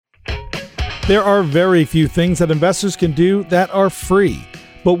There are very few things that investors can do that are free.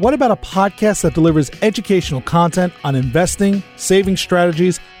 But what about a podcast that delivers educational content on investing, saving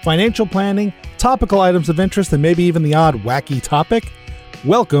strategies, financial planning, topical items of interest, and maybe even the odd wacky topic?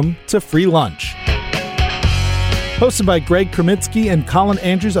 Welcome to Free Lunch. Hosted by Greg Kreminsky and Colin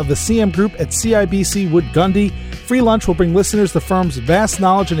Andrews of the CM Group at CIBC Wood Gundy, Free Lunch will bring listeners the firm's vast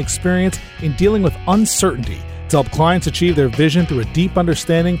knowledge and experience in dealing with uncertainty to help clients achieve their vision through a deep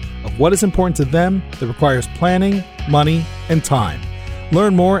understanding of what is important to them that requires planning, money, and time.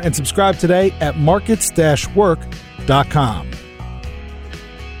 Learn more and subscribe today at markets-work.com.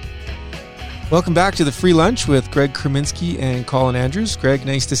 Welcome back to the Free Lunch with Greg Kreminsky and Colin Andrews. Greg,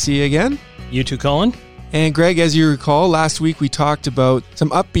 nice to see you again. You too, Colin. And Greg, as you recall, last week we talked about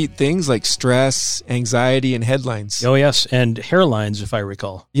some upbeat things like stress, anxiety, and headlines. Oh, yes, and hairlines, if I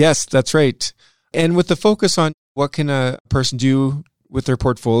recall. Yes, that's right. And with the focus on what can a person do with their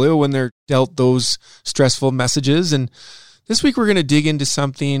portfolio when they're dealt those stressful messages. And this week we're going to dig into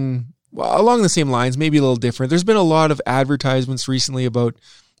something along the same lines, maybe a little different. There's been a lot of advertisements recently about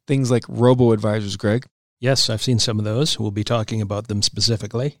things like robo-advisors, Greg. Yes, I've seen some of those. We'll be talking about them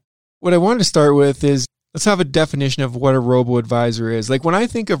specifically. What I wanted to start with is let's have a definition of what a robo-advisor is. Like when I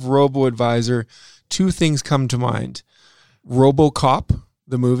think of robo-advisor, two things come to mind. RoboCop,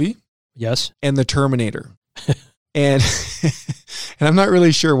 the movie. Yes. And the Terminator. and I'm not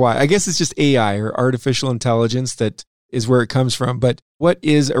really sure why. I guess it's just AI or artificial intelligence that is where it comes from. But what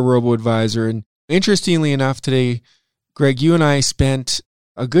is a robo-advisor? And interestingly enough, today, Greg, you and I spent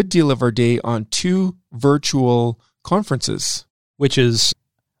a good deal of our day on 2 virtual conferences. Which is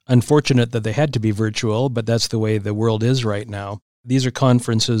unfortunate that they had to be virtual, but that's the way the world is right now. These are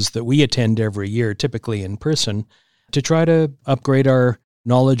conferences that we attend every year, typically in person, to try to upgrade our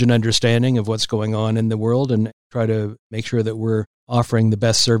knowledge and understanding of what's going on in the world and try to make sure that we're offering the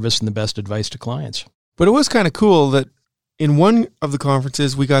best service and the best advice to clients. But it was kind of cool that in one of the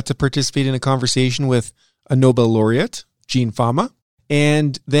conferences, we got to participate in a conversation with a Nobel laureate, Jean Fama.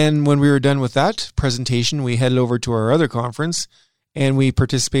 And then when we were done with that presentation, we headed over to our other conference and we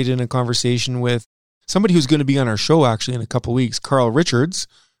participated in a conversation with somebody who's going to be on our show actually in a couple of weeks, Carl Richards,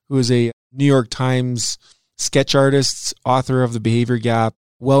 who is a New York Times sketch artist, author of The Behavior Gap,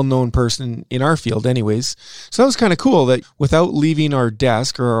 well-known person in our field anyways. So that was kind of cool that without leaving our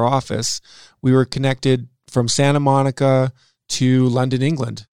desk or our office, we were connected from Santa Monica to London,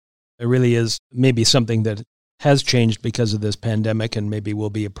 England. It really is maybe something that has changed because of this pandemic and maybe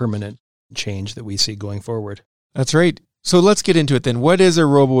will be a permanent change that we see going forward. That's right. So let's get into it then. What is a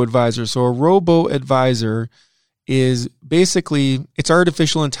robo-advisor? So a robo-advisor is basically, it's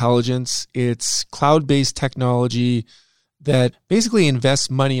artificial intelligence. It's cloud-based technology that basically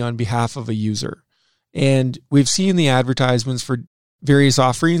invests money on behalf of a user. And we've seen the advertisements for various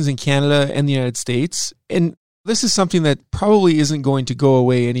offerings in Canada and the United States. And this is something that probably isn't going to go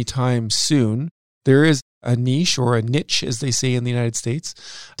away anytime soon. There is a niche or a niche, as they say in the United States,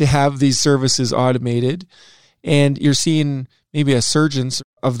 to have these services automated. And you're seeing maybe a surgence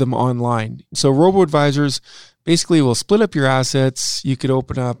of them online. So robo-advisors basically will split up your assets. You could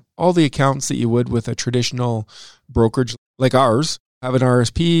open up all the accounts that you would with a traditional brokerage like ours, have an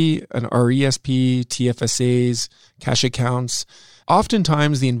RSP, an RESP, TFSAs, cash accounts.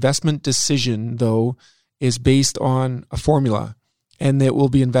 Oftentimes the investment decision, though, is based on a formula, and it will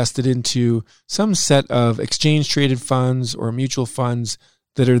be invested into some set of exchange-traded funds or mutual funds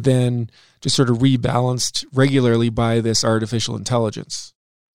that are then just sort of rebalanced regularly by this artificial intelligence.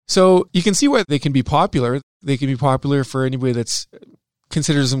 So you can see why they can be popular. They can be popular for anybody that's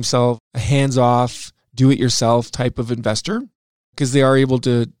considers himself a hands-off, do-it-yourself type of investor, because they are able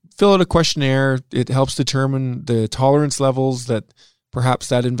to fill out a questionnaire. It helps determine the tolerance levels that perhaps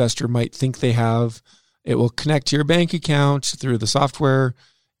that investor might think they have. It will connect to your bank account through the software,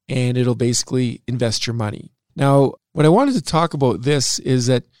 and it'll basically invest your money. Now, what I wanted to talk about this is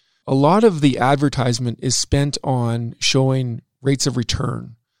that a lot of the advertisement is spent on showing rates of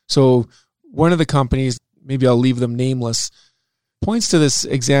return. So one of the companies, maybe I'll leave them nameless, points to this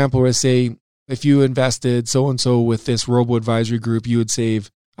example where say, if you invested so-and-so with this robo-advisory group, you would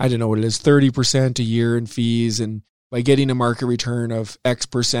save, I don't know what it is, 30% a year in fees. And by getting a market return of X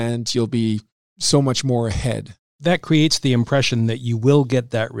percent, you'll be so much more ahead. That creates the impression that you will get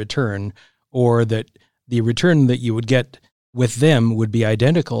that return, or that the return that you would get with them would be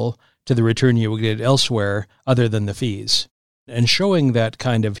identical to the return you would get elsewhere other than the fees. And showing that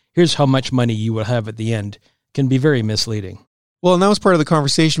kind of, here's how much money you will have at the end, can be very misleading. Well, and that was part of the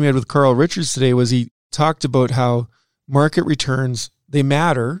conversation we had with Carl Richards today, was he talked about how market returns, they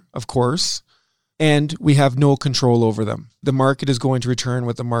matter, of course, and we have no control over them. The market is going to return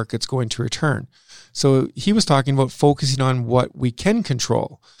what the market's going to return. So he was talking about focusing on what we can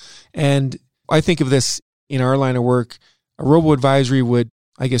control. And I think of this in our line of work, a robo-advisory would,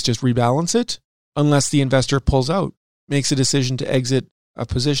 I guess, just rebalance it unless the investor pulls out, makes a decision to exit a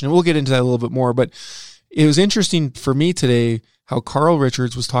position. And we'll get into that a little bit more. But it was interesting for me today how Carl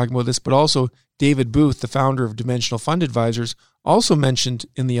Richards was talking about this, but also David Booth, the founder of Dimensional Fund Advisors, also mentioned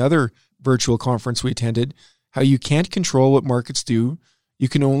in the other virtual conference we attended how you can't control what markets do. You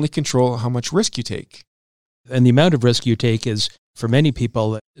can only control how much risk you take. And the amount of risk you take is, for many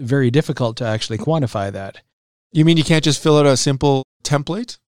people, very difficult to actually quantify that. You mean you can't just fill out a simple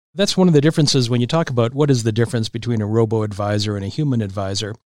template? That's one of the differences when you talk about what is the difference between a robo-advisor and a human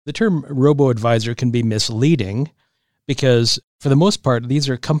advisor. The term robo-advisor can be misleading because, for the most part, these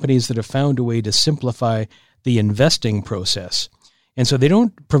are companies that have found a way to simplify the investing process. And so they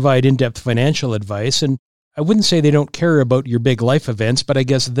don't provide in-depth financial advice. And I wouldn't say they don't care about your big life events, but I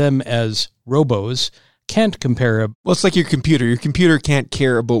guess them as robos can't compare. Well, it's like your computer. Your computer can't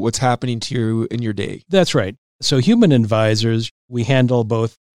care about what's happening to you in your day. That's right. So human advisors, we handle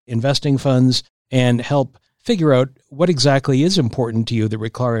both investing funds and help figure out what exactly is important to you that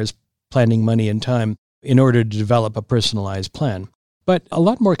requires planning money and time in order to develop a personalized plan. But a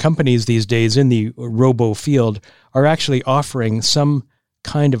lot more companies these days in the robo field are actually offering some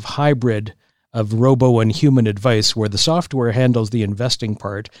kind of hybrid of robo and human advice where the software handles the investing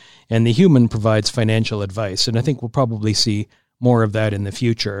part and the human provides financial advice. And I think we'll probably see more of that in the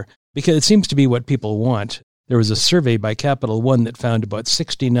future because it seems to be what people want. There was a survey by Capital One that found about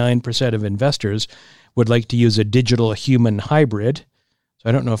 69% of investors would like to use a digital human hybrid. So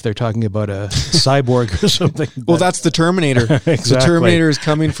I don't know if they're talking about a cyborg or something. Well, that's the Terminator. Exactly. The Terminator is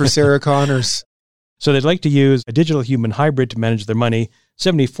coming for Sarah Connors. So they'd like to use a digital human hybrid to manage their money.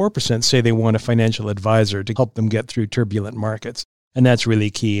 74% say they want a financial advisor to help them get through turbulent markets. And that's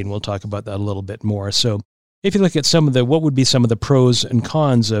really key, and we'll talk about that a little bit more. So if you look at what would be some of the pros and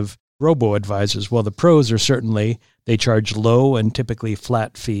cons of robo-advisors? Well, the pros are certainly they charge low and typically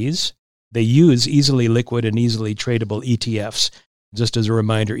flat fees. They use easily liquid and easily tradable ETFs. Just as a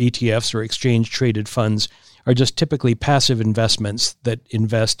reminder, ETFs or exchange-traded funds are just typically passive investments that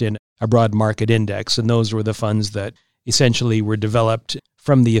invest in a broad market index, and those were the funds that essentially were developed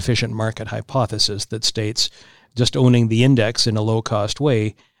from the efficient market hypothesis that states just owning the index in a low-cost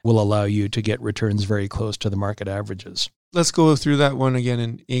way will allow you to get returns very close to the market averages. Let's go through that one again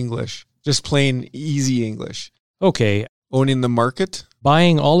in English, just plain easy English. Okay. Owning the market?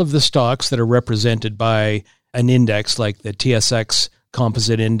 Buying all of the stocks that are represented by an index like the TSX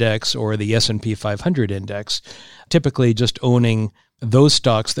Composite Index or the S&P 500 Index. Typically, just owning those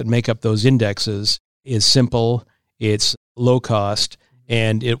stocks that make up those indexes is simple, it's low cost,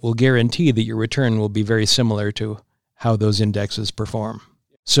 and it will guarantee that your return will be very similar to how those indexes perform.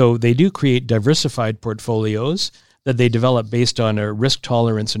 So they do create diversified portfolios that they develop based on a risk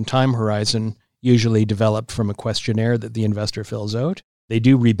tolerance and time horizon, usually developed from a questionnaire that the investor fills out. They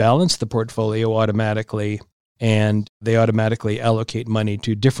do rebalance the portfolio automatically, and they automatically allocate money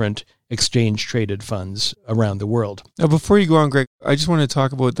to different exchange-traded funds around the world. Now, before you go on, Greg, I just want to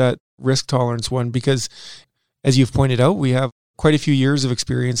talk about that risk tolerance one because, as you've pointed out, we have quite a few years of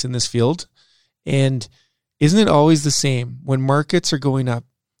experience in this field. And isn't it always the same? When markets are going up,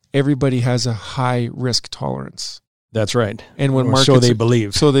 everybody has a high risk tolerance. That's right. And when markets, so they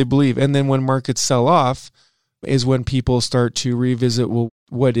believe. So they believe. And then when markets sell off is when people start to revisit, well,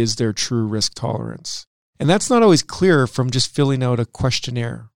 what is their true risk tolerance? And that's not always clear from just filling out a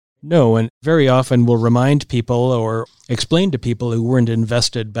questionnaire. No, and very often we'll remind people or explain to people who weren't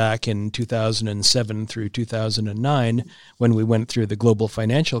invested back in 2007 through 2009 when we went through the global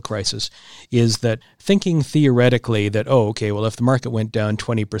financial crisis, is that thinking theoretically that, if the market went down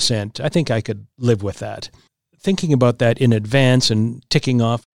 20%, I think I could live with that. Thinking about that in advance and ticking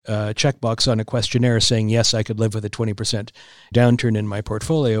off a checkbox on a questionnaire saying, yes, I could live with a 20% downturn in my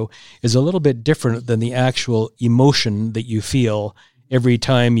portfolio is a little bit different than the actual emotion that you feel every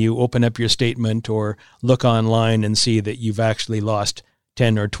time you open up your statement or look online and see that you've actually lost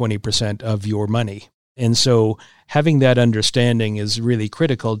 10 or 20% of your money. And so having that understanding is really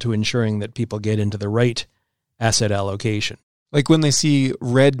critical to ensuring that people get into the right asset allocation. Like when they see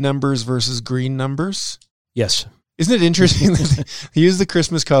red numbers versus green numbers? Yes. Isn't it interesting that they use the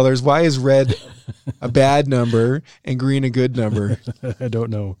Christmas colors? Why is red a bad number and green a good number? I don't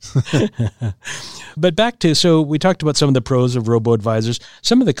know. But back to, so we talked about some of the pros of robo-advisors,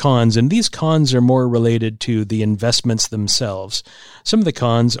 some of the cons, and these cons are more related to the investments themselves. Some of the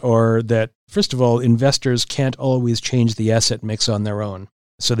cons are that, first of all, investors can't always change the asset mix on their own.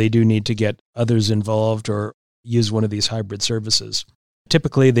 So they do need to get others involved or use one of these hybrid services.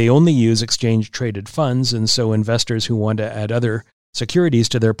 Typically, they only use exchange-traded funds, and so investors who want to add other securities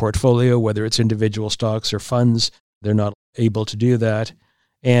to their portfolio, whether it's individual stocks or funds, they're not able to do that.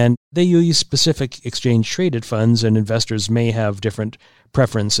 And they use specific exchange-traded funds, and investors may have different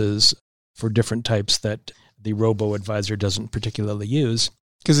preferences for different types that the robo-advisor doesn't particularly use.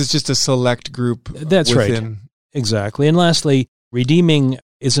 Because it's just a select group. That's within. Right. Exactly. And lastly, redeeming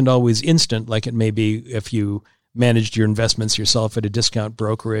isn't always instant like it may be if you managed your investments yourself at a discount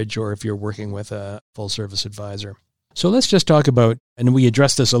brokerage or if you're working with a full-service advisor. So let's just talk about, and we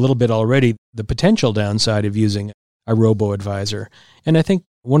addressed this a little bit already, the potential downside of using a robo-advisor. And I think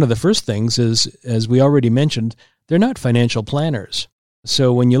one of the first things is, as we already mentioned, they're not financial planners.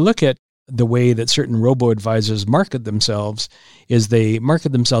 So when you look at the way that certain robo-advisors market themselves, is they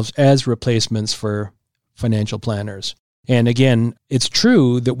market themselves as replacements for financial planners. And again, it's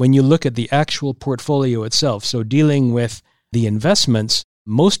true that when you look at the actual portfolio itself, so dealing with the investments,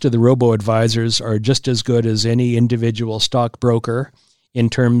 most of the robo-advisors are just as good as any individual stockbroker in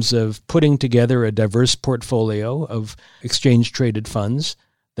terms of putting together a diverse portfolio of exchange-traded funds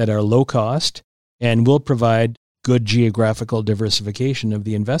that are low cost and will provide good geographical diversification of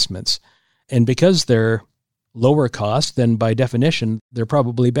the investments. And because they're lower cost, then by definition, they're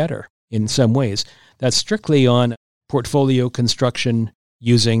probably better in some ways. That's strictly on portfolio construction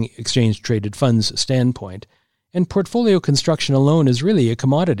using exchange-traded funds standpoint. And portfolio construction alone is really a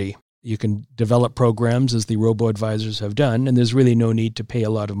commodity. You can develop programs as the robo-advisors have done, and there's really no need to pay a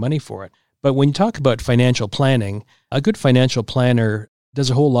lot of money for it. But when you talk about financial planning, a good financial planner does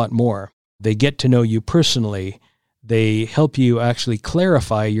a whole lot more. They get to know you personally. They help you actually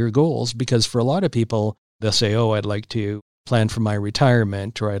clarify your goals, because for a lot of people, they'll say, oh, I'd like to plan for my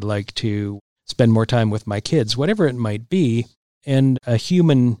retirement, or I'd like to spend more time with my kids, whatever it might be. And a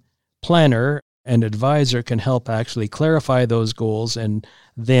human planner and advisor can help actually clarify those goals and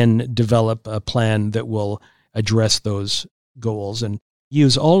then develop a plan that will address those goals and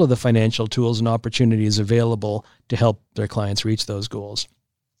use all of the financial tools and opportunities available to help their clients reach those goals.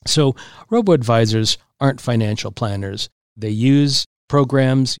 So robo-advisors aren't financial planners. They use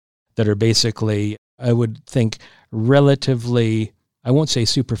programs that are basically, I would think, relatively, I won't say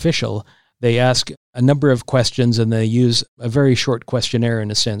superficial. They ask a number of questions and they use a very short questionnaire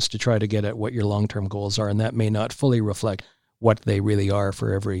in a sense to try to get at what your long-term goals are, and that may not fully reflect what they really are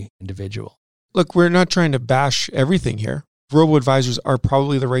for every individual. Look, we're not trying to bash everything here. Robo-advisors are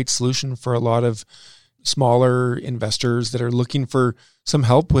probably the right solution for a lot of smaller investors that are looking for some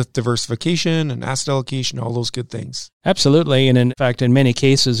help with diversification and asset allocation, all those good things. Absolutely. And in fact, in many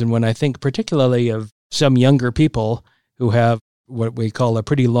cases, and when I think particularly of some younger people who have what we call a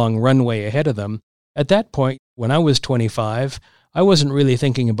pretty long runway ahead of them, at that point, when I was 25, I wasn't really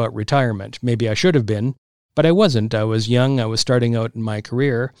thinking about retirement. Maybe I should have been, but I wasn't. I was young. I was starting out in my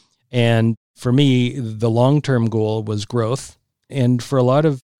career. And for me, the long-term goal was growth. And for a lot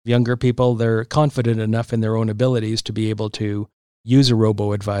of younger people, they're confident enough in their own abilities to be able to use a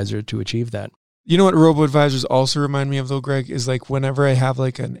robo-advisor to achieve that. You know what robo-advisors also remind me of though, Greg, is like whenever I have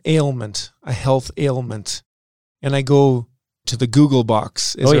like an ailment, a health ailment, and I go to the Google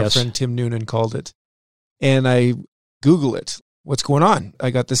box, as our friend Tim Noonan called it, and I Google it. What's going on? I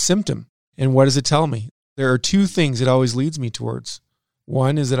got this symptom. And what does it tell me? There are two things it always leads me towards.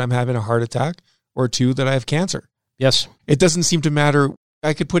 One is that I'm having a heart attack, or two, that I have cancer. Yes. It doesn't seem to matter.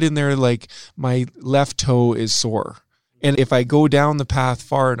 I could put in there like my left toe is sore. And if I go down the path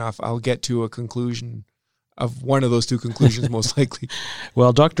far enough, I'll get to a conclusion of one of those two conclusions most likely.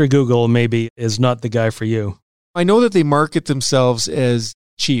 Well, Dr. Google maybe is not the guy for you. I know that they market themselves as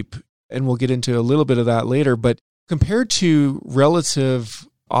cheap, and we'll get into a little bit of that later, but compared to relative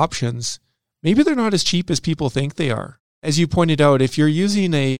options, maybe they're not as cheap as people think they are. As you pointed out, if you're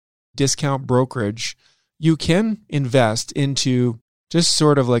using a discount brokerage, you can invest into just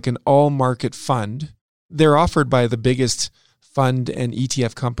sort of like an all-market fund. They're offered by the biggest fund and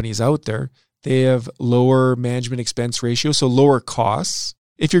ETF companies out there. They have lower management expense ratio, so lower costs.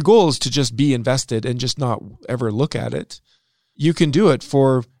 If your goal is to just be invested and just not ever look at it, you can do it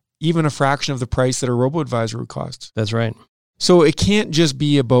for even a fraction of the price that a robo-advisor would cost. That's right. So it can't just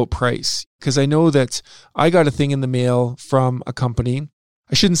be about price, because I know that I got a thing in the mail from a company.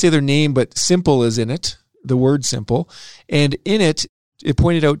 I shouldn't say their name, but Simple is in it, the word Simple. And in it, it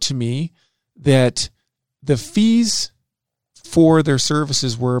pointed out to me that the fees for their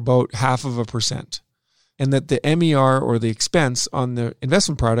services were about 0.5%, and that the MER, or the expense on the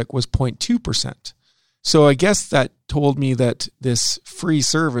investment product, was 0.2%. So I guess that told me that this free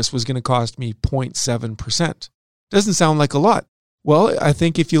service was going to cost me 0.7%. Doesn't sound like a lot, Well, I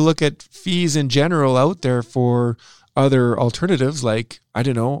think if you look at fees in general out there for other alternatives, like, I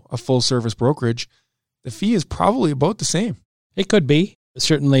don't know, a full service brokerage, the fee is probably about the same. It could be.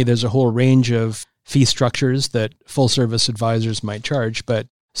 Certainly there's a whole range of fee structures that full service advisors might charge, but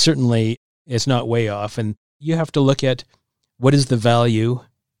certainly it's not way off. And you have to look at what is the value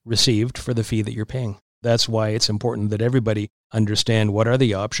received for the fee that you're paying. That's why it's important that everybody understand what are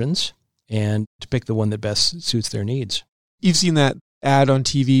the options and to pick the one that best suits their needs. You've seen that ad on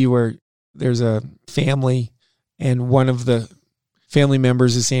TV where there's a family and one of the family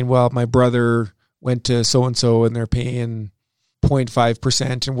members is saying, well, my brother went to so-and-so and they're paying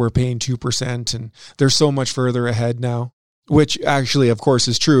 0.5% and we're paying 2% and they're so much further ahead now, which actually, of course,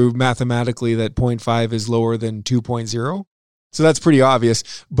 is true mathematically that 0.5 is lower than 2.0. So that's pretty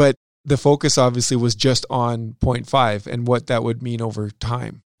obvious. But the focus obviously was just on 0.5 and what that would mean over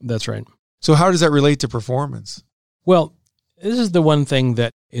time. That's right. So how does that relate to performance? Well, this is the one thing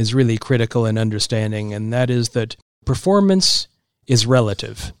that is really critical in understanding, and that is that performance is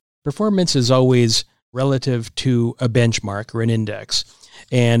relative. Performance is always relative to a benchmark or an index.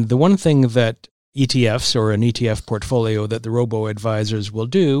 And the one thing that ETFs or an ETF portfolio that the robo-advisors will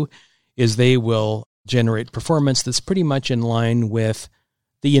do is they will generate performance that's pretty much in line with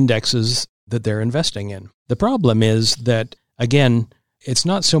the indexes that they're investing in. The problem is that, again, it's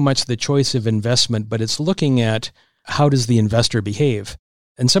not so much the choice of investment, but it's looking at how does the investor behave.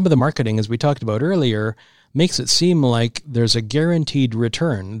 And some of the marketing, as we talked about earlier, makes it seem like there's a guaranteed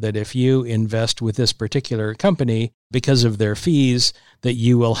return that if you invest with this particular company, because of their fees, that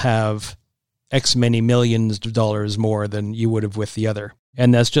you will have X many millions of dollars more than you would have with the other.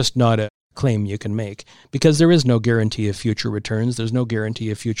 And that's just not a claim you can make because there is no guarantee of future returns. There's no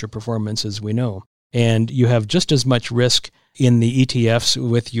guarantee of future performance, as we know. And you have just as much risk in the ETFs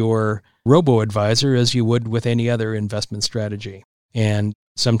with your robo-advisor as you would with any other investment strategy. And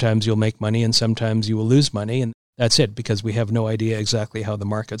sometimes you'll make money and sometimes you will lose money. And that's it, because we have no idea exactly how the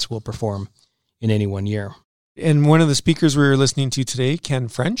markets will perform in any one year. And one of the speakers we were listening to today, Ken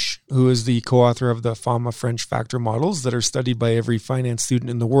French, who is the co-author of the FAMA French factor models that are studied by every finance student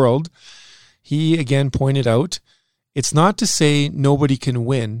in the world, he again pointed out, it's not to say nobody can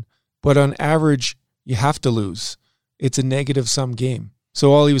win, but on average, you have to lose. It's a negative sum game.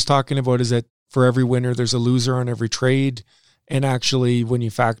 So all he was talking about is that for every winner, there's a loser on every trade. And actually, when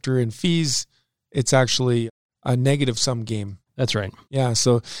you factor in fees, it's actually a negative sum game. That's right. Yeah,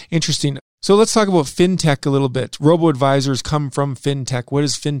 so interesting. So let's talk about fintech a little bit. Robo-advisors come from fintech. What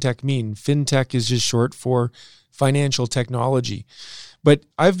does fintech mean? Fintech is just short for financial technology. But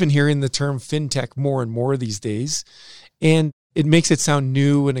I've been hearing the term fintech more and more these days, and it makes it sound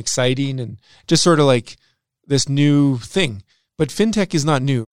new and exciting and just sort of like this new thing. But fintech is not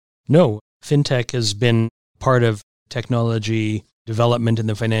new. No, fintech has been part of technology development in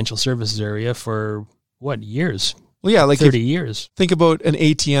the financial services area for, years? Well, yeah, like 30 years. Think about an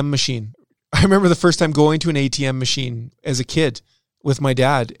ATM machine. I remember the first time going to an ATM machine as a kid with my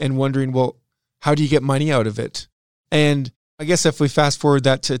dad and wondering, well, how do you get money out of it? And I guess if we fast forward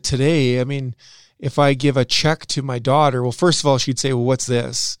that to today, I mean, if I give a check to my daughter, well, first of all, she'd say, well, what's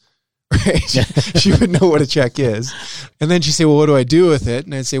this? Right? She would know what a check is. And then she'd say, well, what do I do with it?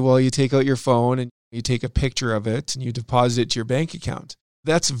 And I'd say, well, you take out your phone and you take a picture of it and you deposit it to your bank account.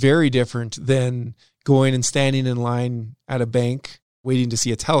 That's very different than going and standing in line at a bank waiting to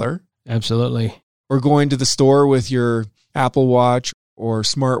see a teller. Absolutely. Or going to the store with your Apple Watch or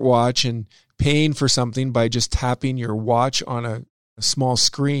smartwatch and paying for something by just tapping your watch on a small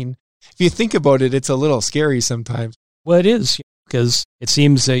screen. If you think about it, it's a little scary sometimes. Well, it is, because it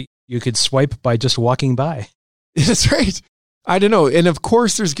seems that you could swipe by just walking by. That's right. I don't know. And of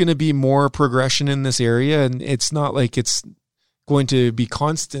course, there's going to be more progression in this area, and it's not like it's going to be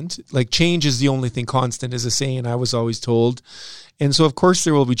constant. Like, change is the only thing constant, is a saying I was always told. And so, of course,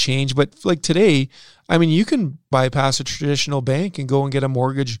 there will be change. But like today, I mean, you can bypass a traditional bank and go and get a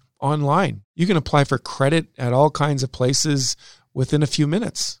mortgage online. You can apply for credit at all kinds of places within a few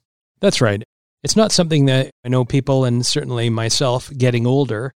minutes. That's right. It's not something that I know people, and certainly myself, getting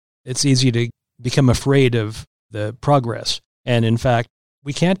older, it's easy to become afraid of the progress. And in fact,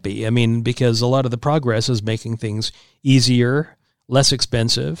 we can't be. I mean, because a lot of the progress is making things easier, less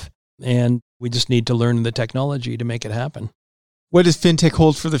expensive, and we just need to learn the technology to make it happen. What does fintech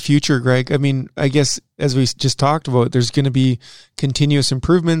hold for the future, Greg? I mean, I guess as we just talked about, there's going to be continuous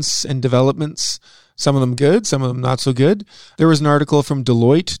improvements and developments, some of them good, some of them not so good. There was an article from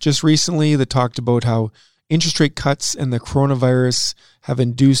Deloitte just recently that talked about how interest rate cuts and the coronavirus have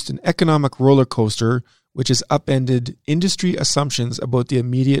induced an economic roller coaster, which has upended industry assumptions about the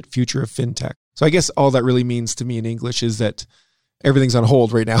immediate future of fintech. So I guess all that really means to me in English is that everything's on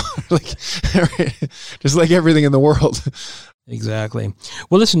hold right now. Just like everything in the world. Exactly.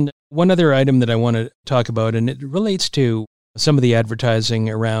 Well, listen, one other item that I want to talk about, and it relates to some of the advertising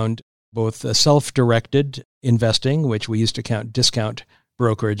around both self-directed investing, which we used to discount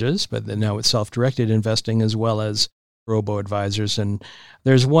brokerages, but now it's self-directed investing as well as robo-advisors. And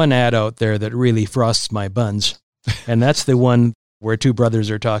there's one ad out there that really frosts my buns, and that's the one where two brothers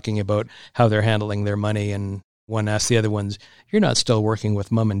are talking about how they're handling their money, and one asks the other ones, "You're not still working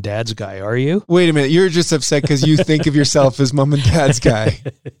with mom and dad's guy, are you?" Wait a minute. You're just upset because you think of yourself as mom and dad's guy.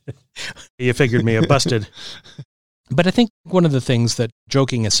 You figured me, busted. But I think one of the things that,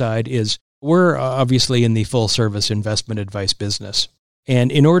 joking aside, is we're obviously in the full service investment advice business.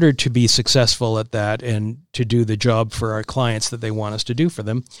 And in order to be successful at that and to do the job for our clients that they want us to do for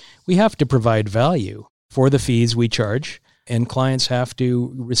them, we have to provide value for the fees we charge, and clients have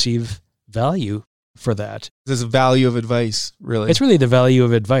to receive value for that. There's a value of advice, really. It's really the value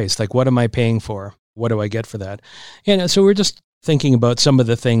of advice. Like, what am I paying for? What do I get for that? And so we're just thinking about some of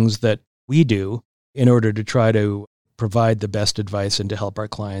the things that we do in order to try to provide the best advice and to help our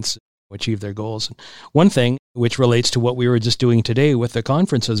clients achieve their goals. One thing, which relates to what we were just doing today with the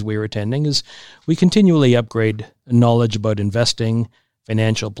conferences we were attending, is we continually upgrade knowledge about investing,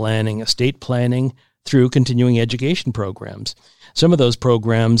 financial planning, estate planning through continuing education programs. Some of those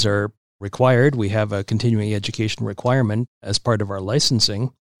programs are required. We have a continuing education requirement as part of our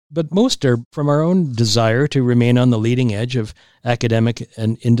licensing, but most are from our own desire to remain on the leading edge of academic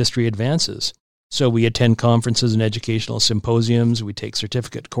and industry advances. So we attend conferences and educational symposiums, we take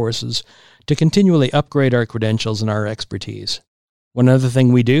certificate courses to continually upgrade our credentials and our expertise. One other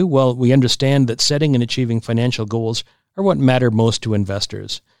thing we do, well, we understand that setting and achieving financial goals are what matter most to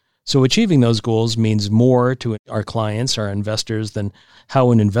investors. So achieving those goals means more to our clients, our investors, than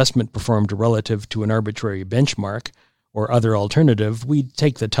how an investment performed relative to an arbitrary benchmark or other alternative. We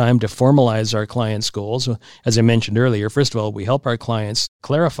take the time to formalize our clients' goals. As I mentioned earlier, first of all, we help our clients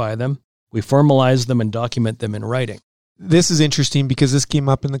clarify them. We formalize them and document them in writing. This is interesting because this came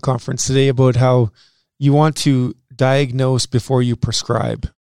up in the conference today about how you want to diagnose before you prescribe.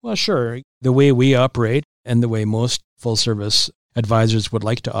 Well, sure. The way we operate and the way most full-service advisors would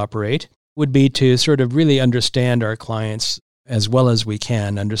like to operate would be to sort of really understand our clients as well as we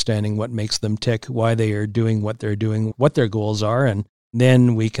can, understanding what makes them tick, why they are doing, what their goals are, and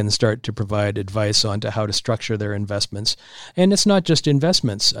then we can start to provide advice on to how to structure their investments. And it's not just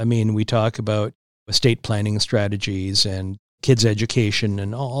investments. I mean, we talk about estate planning strategies and kids' education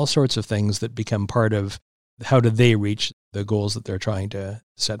and all sorts of things that become part of how do they reach the goals that they're trying to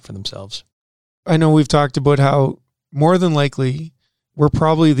set for themselves. I know we've talked about how more than likely we're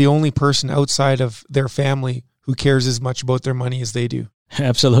probably the only person outside of their family who cares as much about their money as they do.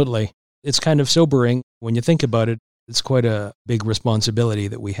 Absolutely. It's kind of sobering when you think about it. It's quite a big responsibility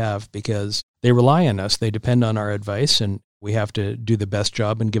that we have because they rely on us. They depend on our advice, and we have to do the best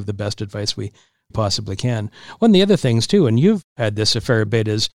job and give the best advice we possibly can. One of the other things, too, and you've had this a fair bit,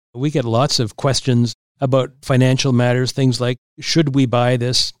 is we get lots of questions about financial matters, things like, should we buy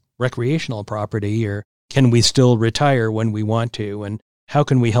this recreational property, or can we still retire when we want to, and how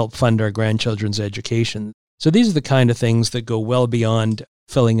can we help fund our grandchildren's education? So these are the kind of things that go well beyond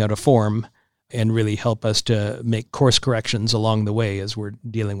filling out a form and really help us to make course corrections along the way as we're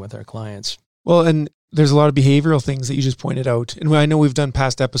dealing with our clients. Well, and there's a lot of behavioral things that you just pointed out. And I know we've done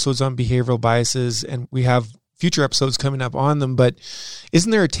past episodes on behavioral biases, and we have future episodes coming up on them, but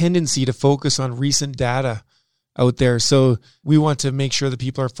isn't there a tendency to focus on recent data out there? So we want to make sure that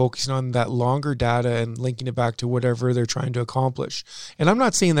people are focusing on that longer data and linking it back to whatever they're trying to accomplish. And I'm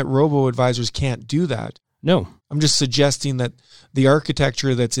not saying that robo-advisors can't do that. No. I'm just suggesting that the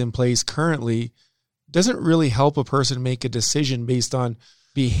architecture that's in place currently doesn't really help a person make a decision based on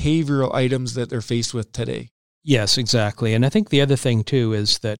behavioral items that they're faced with today. Yes, exactly. And I think the other thing too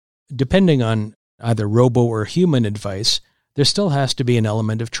is that depending on either robo or human advice, there still has to be an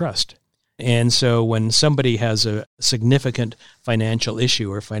element of trust. And so when somebody has a significant financial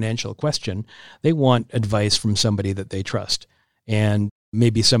issue or financial question, they want advice from somebody that they trust. And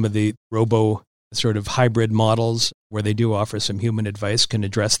maybe some of the robo sort of hybrid models where they do offer some human advice can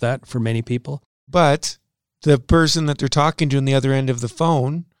address that for many people. But the person that they're talking to on the other end of the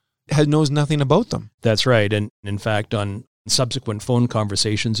phone knows nothing about them. That's right. And in fact, on subsequent phone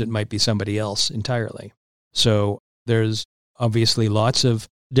conversations, it might be somebody else entirely. So there's obviously lots of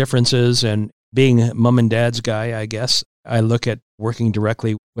differences. And being mom and dad's guy, I guess, I look at working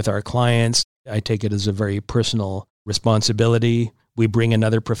directly with our clients. I take it as a very personal responsibility. We bring in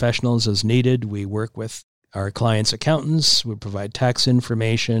other professionals as needed. We work with our clients' accountants. We provide tax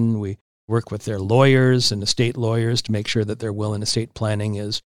information. We work with their lawyers and estate lawyers to make sure that their will and estate planning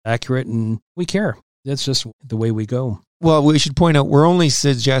is accurate, and we care. That's just the way we go. Well, we should point out we're only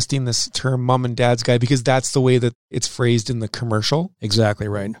suggesting this term mom and dad's guide because that's the way that it's phrased in the commercial. Exactly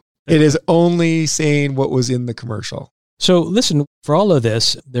right. It is only saying what was in the commercial. So listen, for all of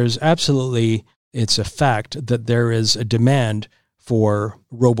this, there's absolutely, it's a fact that there is a demand for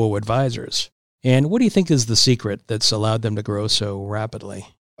robo-advisors. And what do you think is the secret that's allowed them to grow so rapidly?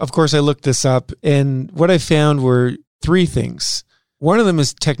 Of course, I looked this up, and what I found were three things. One of them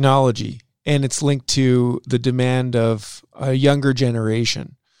is technology, and it's linked to the demand of a younger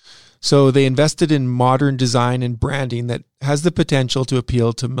generation. So they invested in modern design and branding that has the potential to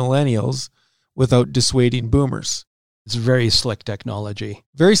appeal to millennials without dissuading boomers. It's very slick technology.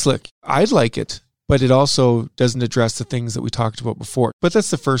 Very slick. I'd like it, but it also doesn't address the things that we talked about before. But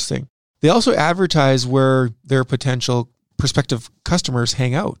that's the first thing. They also advertise where their potential prospective customers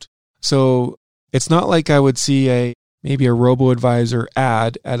hang out. So it's not like I would see maybe a robo-advisor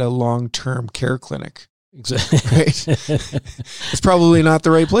ad at a long-term care clinic. Exactly. Right? It's probably not the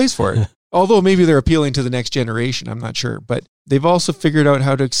right place for it. Although maybe they're appealing to the next generation, I'm not sure. But they've also figured out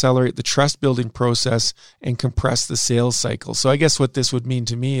how to accelerate the trust-building process and compress the sales cycle. So I guess what this would mean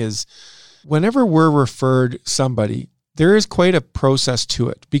to me is whenever we're referred somebody, there is quite a process to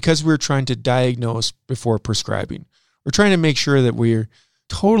it because we're trying to diagnose before prescribing. We're trying to make sure that we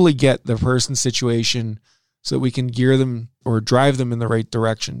totally get the person's situation so that we can gear them or drive them in the right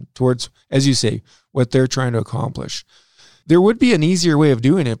direction towards, as you say, what they're trying to accomplish. There would be an easier way of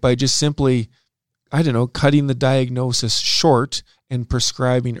doing it by just simply, cutting the diagnosis short and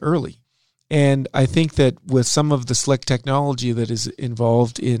prescribing early. And I think that with some of the slick technology that is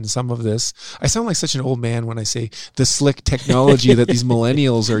involved in some of this, I sound like such an old man when I say the slick technology that these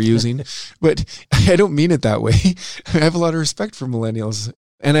millennials are using, but I don't mean it that way. I have a lot of respect for millennials,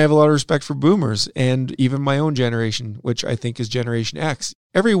 and I have a lot of respect for boomers and even my own generation, which I think is Generation X.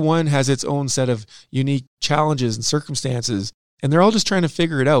 Everyone has its own set of unique challenges and circumstances, and they're all just trying to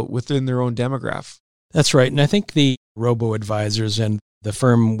figure it out within their own demographic. That's right. And I think the robo-advisors and the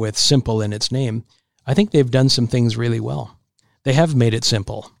firm with simple in its name, I think they've done some things really well. They have made it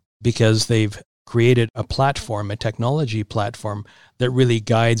simple because they've created a platform, a technology platform that really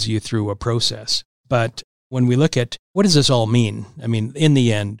guides you through a process. But when we look at what does this all mean? I mean, in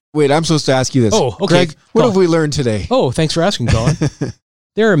the end... Wait, I'm supposed to ask you this. Oh, okay. Greg, what have we learned today? Oh, thanks for asking, Colin.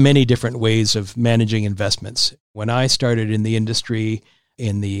 There are many different ways of managing investments. When I started in the industry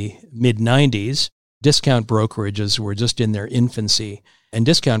in the mid-90s, discount brokerages were just in their infancy, and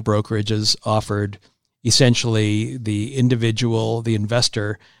discount brokerages offered essentially the individual, the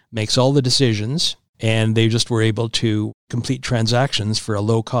investor, makes all the decisions, and they just were able to complete transactions for a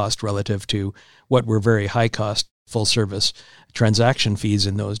low cost relative to what were very high cost full service transaction fees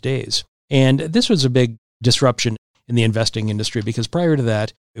in those days. And this was a big disruption in the investing industry because prior to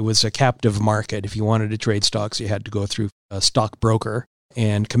that, it was a captive market. If you wanted to trade stocks, you had to go through a stockbroker,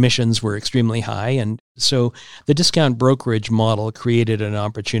 and commissions were extremely high. And so the discount brokerage model created an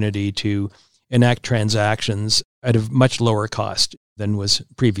opportunity to enact transactions at a much lower cost than was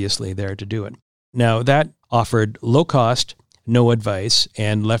previously there to do it. Now, that offered low cost, no advice,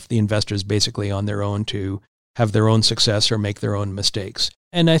 and left the investors basically on their own to have their own success or make their own mistakes.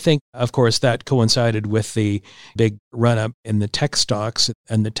 And I think, of course, that coincided with the big run-up in the tech stocks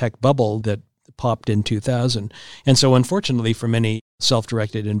and the tech bubble that popped in 2000. And so unfortunately for many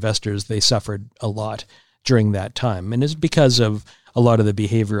self-directed investors, they suffered a lot during that time. And it's because of a lot of the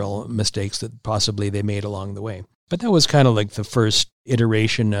behavioral mistakes that possibly they made along the way. But that was kind of like the first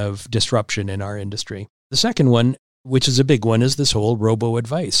iteration of disruption in our industry. The second one, which is a big one, is this whole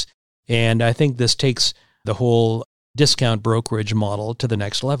robo-advice. And I think this takes the whole discount brokerage model to the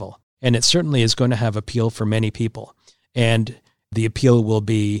next level. And it certainly is going to have appeal for many people. And the appeal will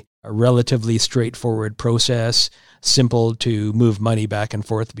be a relatively straightforward process, simple to move money back and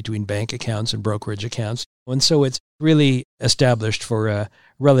forth between bank accounts and brokerage accounts. And so it's really established for a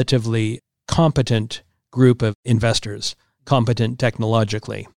relatively competent group of investors, competent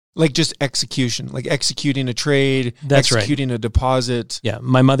technologically. Like just execution, like executing a trade, That's executing right. a deposit. Yeah,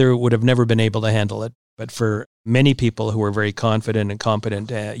 my mother would have never been able to handle it. But for many people who are very confident and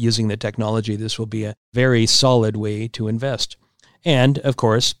competent using the technology, this will be a very solid way to invest. And, of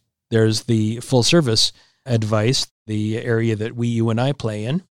course, there's the full service advice, the area that you and I play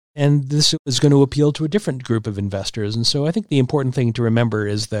in. And this is going to appeal to a different group of investors. And so I think the important thing to remember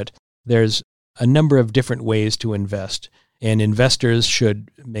is that there's a number of different ways to invest. And investors should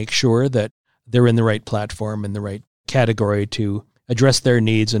make sure that they're in the right platform, in the right category to address their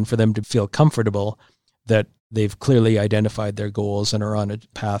needs and for them to feel comfortable that they've clearly identified their goals and are on a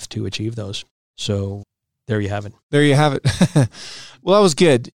path to achieve those. So there you have it. There you have it. Well, that was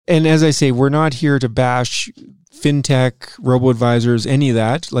good. And as I say, we're not here to bash fintech, robo-advisors, any of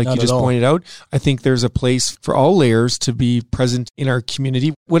that, like Not you just at all. pointed out. I think there's a place for all layers to be present in our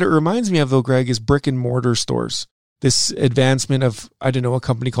community. What it reminds me of, though, Greg, is brick and mortar stores. This advancement of, I don't know, a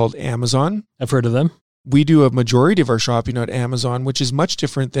company called Amazon. I've heard of them. We do a majority of our shopping at Amazon, which is much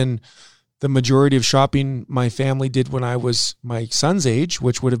different than the majority of shopping my family did when I was my son's age,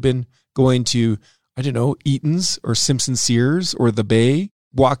 which would have been going to, I don't know, Eaton's or Simpson Sears or the Bay,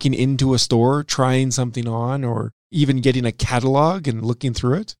 walking into a store, trying something on, or even getting a catalog and looking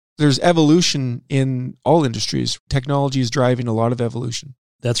through it. There's evolution in all industries. Technology is driving a lot of evolution.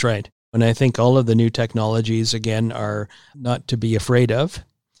 That's right. And I think all of the new technologies, again, are not to be afraid of.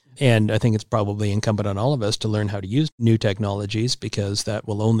 And I think it's probably incumbent on all of us to learn how to use new technologies, because that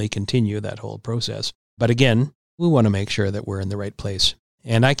will only continue that whole process. But again, we want to make sure that we're in the right place.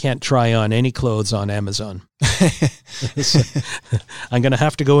 And I can't try on any clothes on Amazon. I'm going to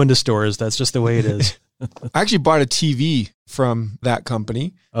have to go into stores. That's just the way it is. I actually bought a TV from that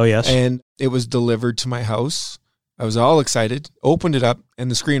company. Oh, yes. And it was delivered to my house. I was all excited, opened it up,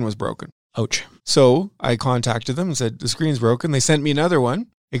 and the screen was broken. Ouch. So I contacted them and said, the screen's broken. They sent me another one.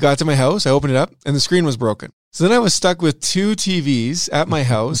 It got to my house. I opened it up, and the screen was broken. So then I was stuck with 2 TVs at my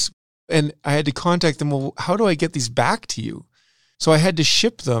house, and I had to contact them. Well, how do I get these back to you? So I had to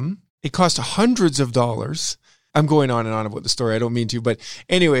ship them. It cost hundreds of dollars. I'm going on and on about the story. I don't mean to. But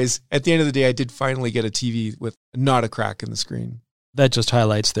anyways, at the end of the day, I did finally get a TV with not a crack in the screen. That just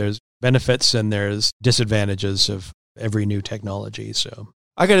highlights there's benefits and there's disadvantages of every new technology. So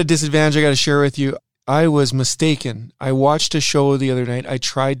I got a disadvantage I got to share with you. I was mistaken. I watched a show the other night. I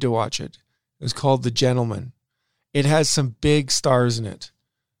tried to watch it. It was called The Gentleman. It has some big stars in it,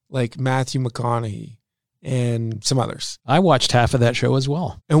 like Matthew McConaughey and some others. I watched half of that show as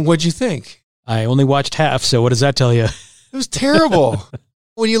well. And what'd you think? I only watched half, so what does that tell you? It was terrible.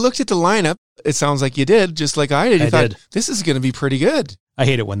 When you looked at the lineup, it sounds like you did, just like I did. You thought, this is going to be pretty good. I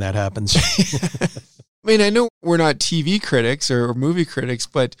hate it when that happens. I mean, I know we're not TV critics or movie critics,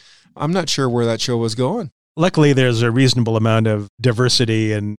 but I'm not sure where that show was going. Luckily, there's a reasonable amount of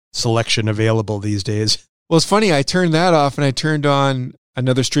diversity and selection available these days. Well, it's funny. I turned that off and I turned on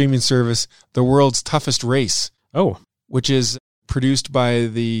another streaming service, The World's Toughest Race. Oh. Which is produced by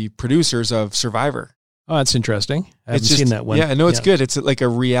the producers of Survivor. Oh, that's interesting. I haven't seen that one. Yeah, no, it's good. It's like a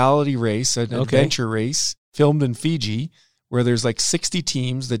reality race, an adventure race filmed in Fiji, where there's like 60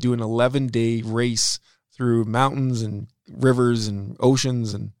 teams that do an 11-day race through mountains and rivers and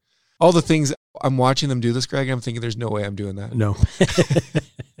oceans and all the things. I'm watching them do this, Greg, and I'm thinking there's no way I'm doing that. No.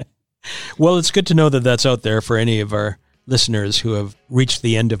 Well, it's good to know that that's out there for any of our listeners who have reached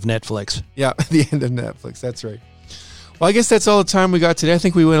the end of Netflix. Yeah, the end of Netflix. That's right. Well, I guess that's all the time we got today. I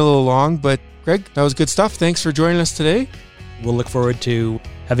think we went a little long, but Greg, that was good stuff. Thanks for joining us today. We'll look forward to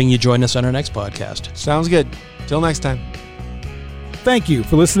having you join us on our next podcast. Sounds good. Till next time. Thank you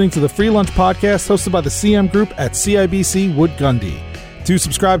for listening to the Free Lunch Podcast hosted by the CM Group at CIBC Wood Gundy. To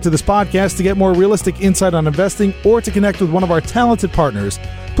subscribe to this podcast to get more realistic insight on investing or to connect with one of our talented partners,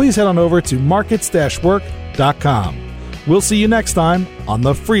 please head on over to markets-work.com. We'll see you next time on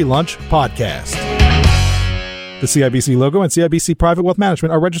the Free Lunch Podcast. The CIBC logo and CIBC Private Wealth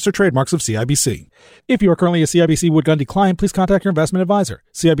Management are registered trademarks of CIBC. If you are currently a CIBC Wood Gundy client, please contact your investment advisor.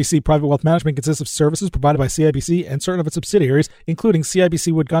 CIBC Private Wealth Management consists of services provided by CIBC and certain of its subsidiaries, including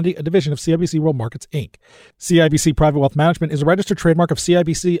CIBC Wood Gundy, a division of CIBC World Markets, Inc. CIBC Private Wealth Management is a registered trademark of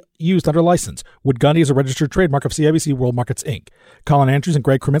CIBC used under license. Wood Gundy is a registered trademark of CIBC World Markets, Inc. Colin Andrews and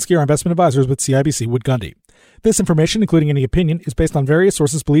Greg Kreminsky are investment advisors with CIBC Wood Gundy. This information, including any opinion, is based on various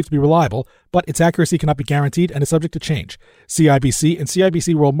sources believed to be reliable, but its accuracy cannot be guaranteed and is subject to change. CIBC and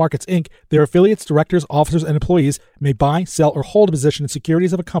CIBC World Markets, Inc., their affiliates, directors, officers, and employees may buy, sell, or hold a position in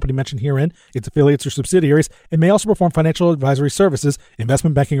securities of a company mentioned herein, its affiliates or subsidiaries, and may also perform financial advisory services,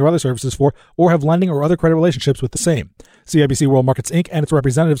 investment banking, or other services for, or have lending or other credit relationships with the same. CIBC World Markets, Inc. and its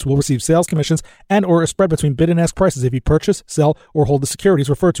representatives will receive sales commissions and or a spread between bid and ask prices if you purchase, sell, or hold the securities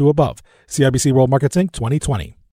referred to above. CIBC World Markets, Inc. 2020.